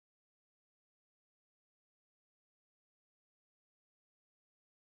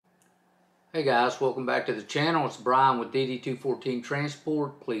Hey guys, welcome back to the channel. It's Bryan with DD214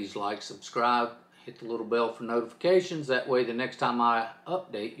 Transport. Please like, subscribe, hit the little bell for notifications. That way the next time I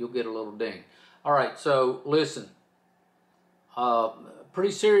update, you'll get a little ding. Alright, so listen.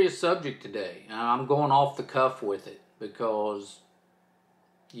 Pretty serious subject today. I'm going off the cuff with it because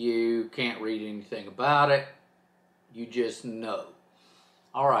you can't read anything about it. You just know.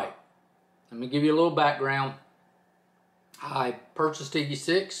 Alright, let me give you a little background. I purchased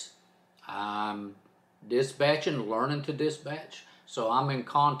EG6. I'm dispatching, learning to dispatch, so I'm in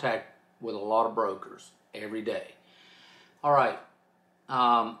contact with a lot of brokers every day. All right,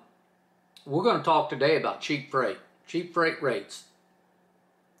 we're going to talk today about cheap freight rates.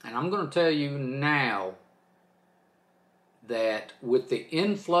 And I'm going to tell you now that with the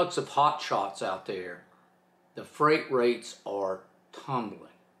influx of hotshots out there, the freight rates are tumbling.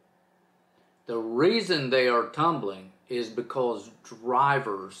 The reason they are tumbling is because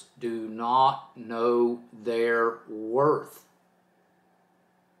drivers do not know their worth.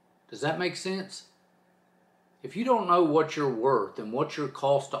 Does that make sense? If you don't know what you're worth and what your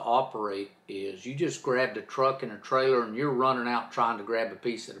cost to operate is, you just grabbed a truck and a trailer and you're running out trying to grab a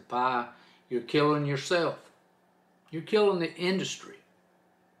piece of the pie, you're killing yourself. You're killing the industry.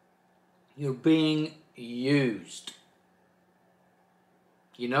 You're being used.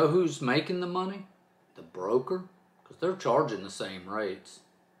 You know who's making the money? The broker. Because they're charging the same rates,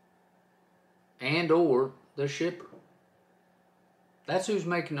 and or the shipper. That's who's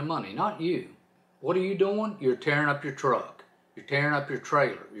making the money, not you. What are you doing? You're tearing up your truck, you're tearing up your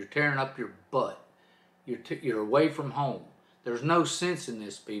trailer, you're tearing up your butt, you're away from home. There's no sense in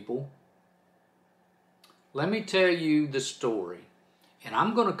this, people. Let me tell you the story, and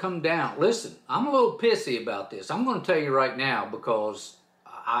I'm going to come down. Listen, I'm a little pissy about this. I'm going to tell you right now because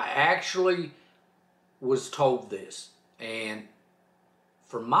I actually was told this, and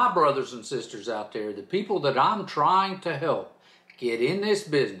for my brothers and sisters out there, the people that I'm trying to help get in this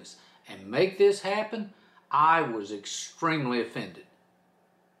business and make this happen, I was extremely offended.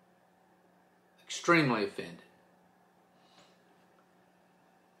 Extremely offended.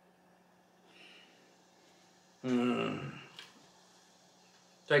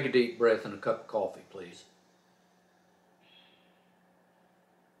 Take a deep breath and a cup of coffee, please.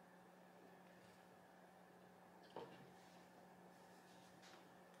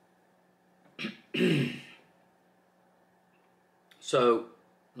 So,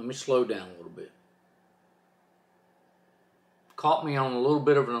 let me slow down a little bit. Caught me on a little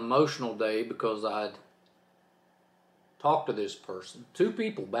bit of an emotional day because I'd talked to this person, two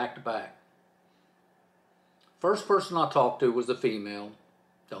people back to back. First person I talked to was a female.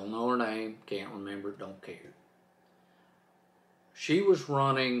 Don't know her name, can't remember, don't care. She was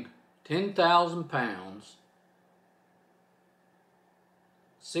running 10,000 pounds,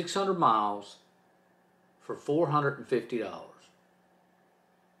 600 miles for $450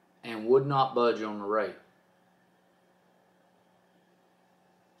 and would not budge on the rate.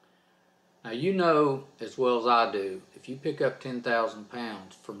 Now you know as well as I do, if you pick up 10,000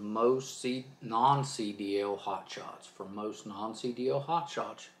 pounds for most non-CDL hotshots,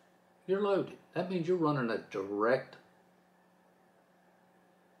 you're loaded. That means you're running a direct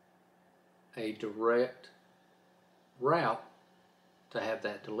route to have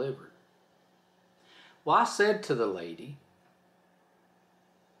that delivered. Well, I said to the lady,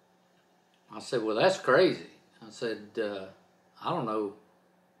 I said, well, that's crazy. I said, I don't know.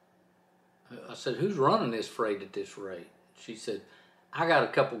 I said, who's running this freight at this rate? She said, I got a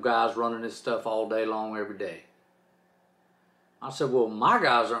couple guys running this stuff all day long, every day. I said, well, my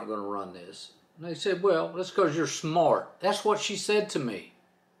guys aren't going to run this. And they said, well, that's because you're smart. That's what she said to me.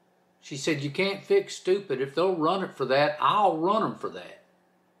 She said, you can't fix stupid. If they'll run it for that, I'll run them for that.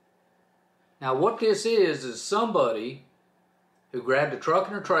 Now, what this is somebody who grabbed a truck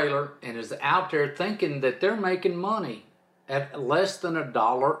and a trailer and is out there thinking that they're making money at less than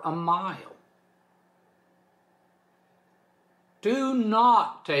 $1 a mile. Do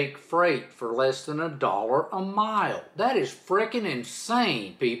not take freight for less than $1 a mile. That is freaking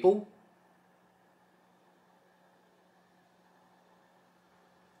insane, people.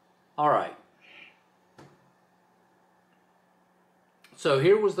 All right. So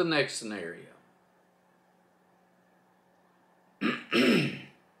here was the next scenario.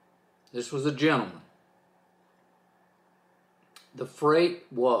 This was a gentleman. The freight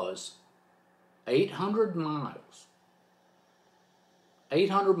was 800 miles.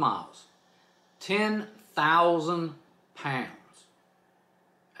 800 miles. 10,000 pounds.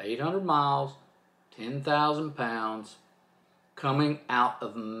 800 miles, 10,000 pounds, coming out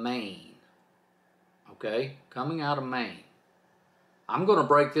of Maine. Okay? Coming out of Maine. I'm going to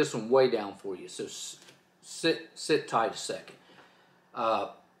break this one way down for you, so sit tight a second.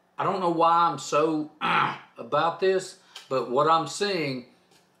 I don't know why I'm so about this, but what I'm seeing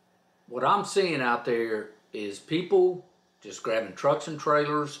out there is people just grabbing trucks and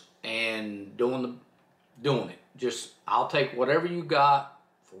trailers and doing it. Just, I'll take whatever you got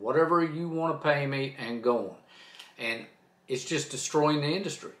for whatever you want to pay me and going. And it's just destroying the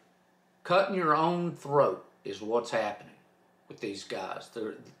industry. Cutting your own throat is what's happening with these guys.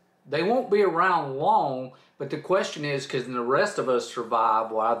 They won't be around long, but the question is, can the rest of us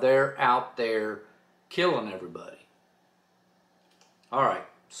survive while they're out there killing everybody? All right,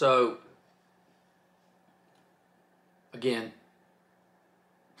 so again,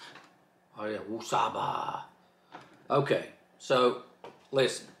 oh yeah, woosaba. Okay, so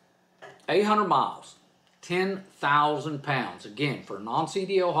listen, 800 miles, 10,000 pounds. Again, for a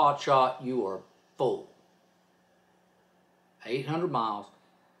non-CDL hotshot, you are full. 800 miles,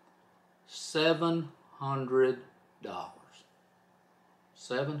 $700.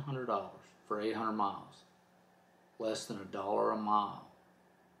 $700 for 800 miles. Less than $1 a mile.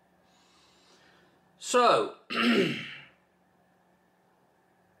 So,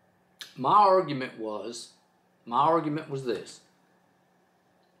 my argument was this.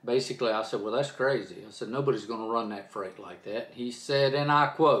 Basically, I said, well, that's crazy. I said, nobody's going to run that freight like that. He said, and I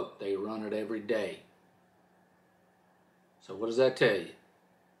quote, they run it every day. So what does that tell you?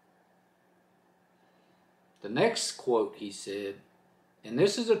 The next quote he said, and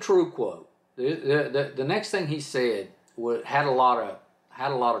this is a true quote. The next thing he said had a lot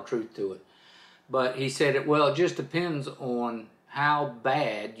of truth to it. But he said, well, it just depends on how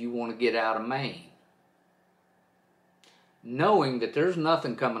bad you want to get out of Maine. Knowing that there's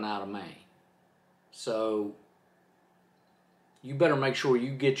nothing coming out of Maine. So you better make sure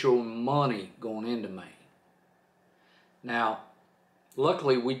you get your money going into Maine. Now,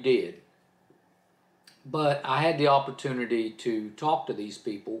 luckily we did. But I had the opportunity to talk to these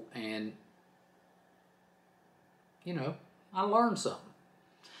people and, you know, I learned something.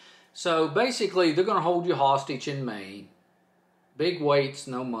 So basically, they're going to hold you hostage in Maine. Big weights,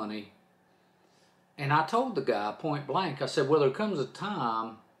 no money. And I told the guy point blank, I said, well, there comes a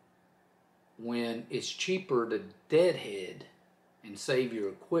time when it's cheaper to deadhead and save your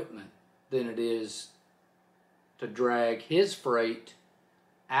equipment than it is to drag his freight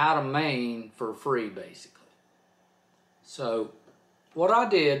out of Maine for free, basically. So what I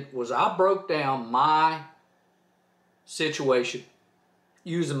did was I broke down my situation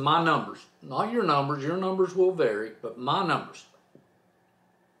using my numbers. Not your numbers will vary, but my numbers.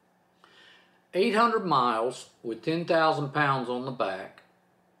 800 miles with 10,000 pounds on the back,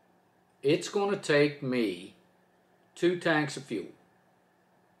 it's going to take me 2 tanks of fuel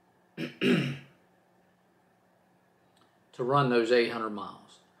to run those 800 miles.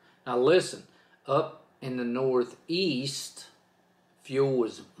 Now listen, up in the Northeast, fuel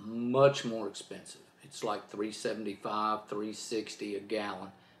is much more expensive. It's like $3.75, $3.60 a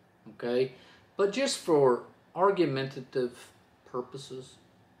gallon, okay? But just for argumentative purposes,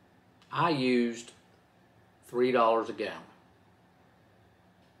 I used $3 a gallon,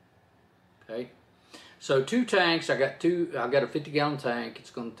 okay? So 2 tanks, I got a 50-gallon tank. It's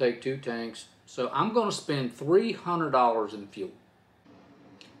going to take 2 tanks. So I'm going to spend $300 in fuel.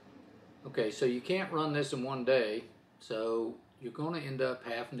 Okay, so you can't run this in one day, so you're going to end up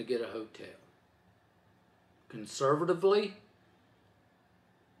having to get a hotel. Conservatively,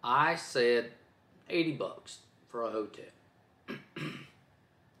 I said $80 for a hotel.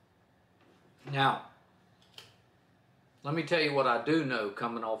 Now, let me tell you what I do know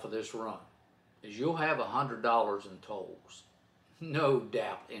coming off of this run, is you'll have $100 in tolls. No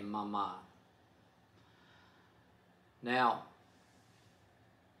doubt in my mind. Now,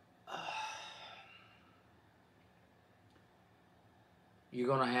 you're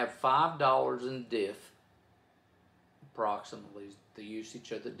going to have $5 in diff, approximately the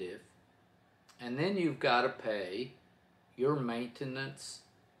usage of the diff. And then you've got to pay your maintenance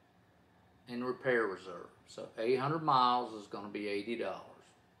and repair reserve. So 800 miles is going to be $80.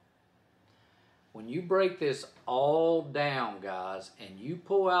 When you break this all down, guys, and you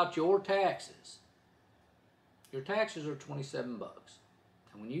pull out your taxes are 27 bucks.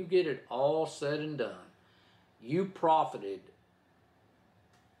 And when you get it all said and done, you profited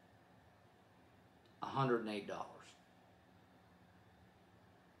 $108.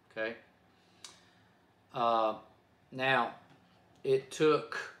 Okay? Now, it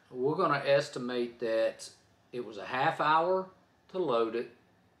took, we're going to estimate that it was a half hour to load it,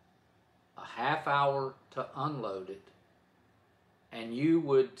 a half hour to unload it, and you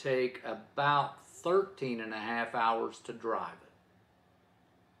would take about 13 and a half hours to drive it.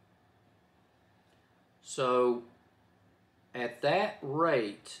 So at that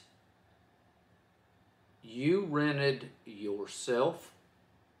rate, you rented yourself.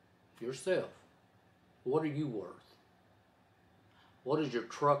 What are you worth? What is your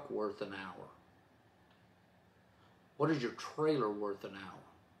truck worth an hour? What is your trailer worth an hour?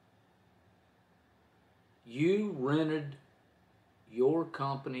 You rented your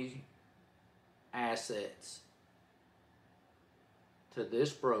company's assets to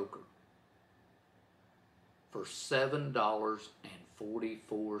this broker for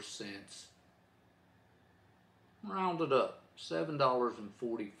 $7.44. Round it up,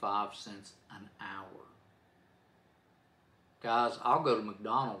 $7.45 an hour. Guys, I'll go to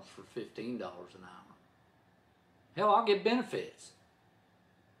McDonald's for $15 an hour. Hell, I'll get benefits.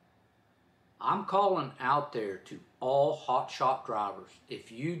 I'm calling out there to all Hotshot drivers.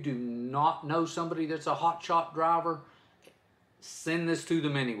 If you do not know somebody that's a Hotshot driver, send this to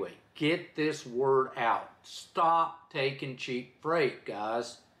them anyway. Get this word out. Stop taking cheap freight,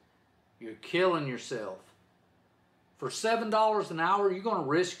 guys. You're killing yourself. For $7 an hour, you're going to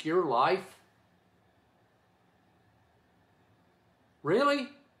risk your life? Really?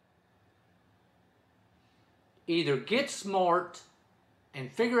 Either get smart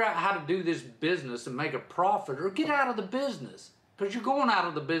and figure out how to do this business and make a profit, or get out of the business, because you're going out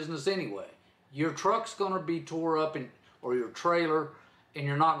of the business anyway. Your truck's going to be tore up, or your trailer, and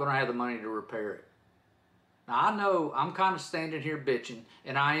you're not going to have the money to repair it. Now, I know I'm kind of standing here bitching,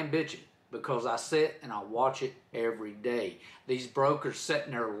 and I am bitching, because I sit and I watch it every day. These brokers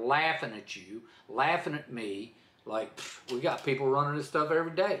sitting there laughing at you, laughing at me, like, we got people running this stuff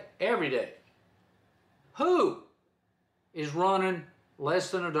every day. Every day. Who is running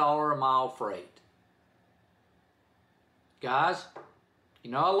less than $1 a mile freight? Guys, you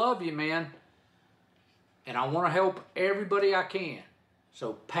know I love you, man. And I want to help everybody I can.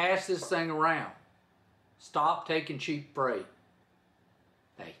 So pass this thing around. Stop taking cheap freight.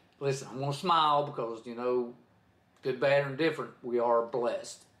 Hey, listen, I want to smile because, you know, good, bad, or indifferent, we are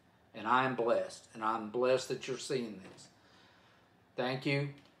blessed. And I am blessed. And I'm blessed that you're seeing this. Thank you.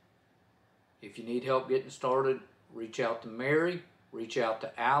 If you need help getting started, reach out to Mary, reach out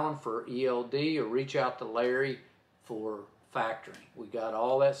to Alan for ELD, or reach out to Larry for factoring. We got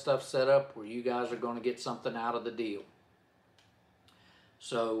all that stuff set up where you guys are going to get something out of the deal.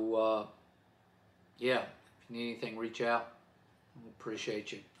 So, yeah, if you need anything, reach out. We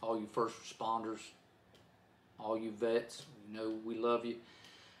appreciate you. All you first responders, all you vets, you know we love you.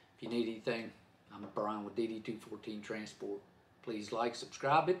 If you need anything, I'm Bryan with DD214 Transport. Please like,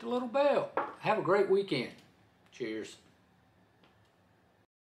 subscribe, hit the little bell. Have a great weekend. Cheers.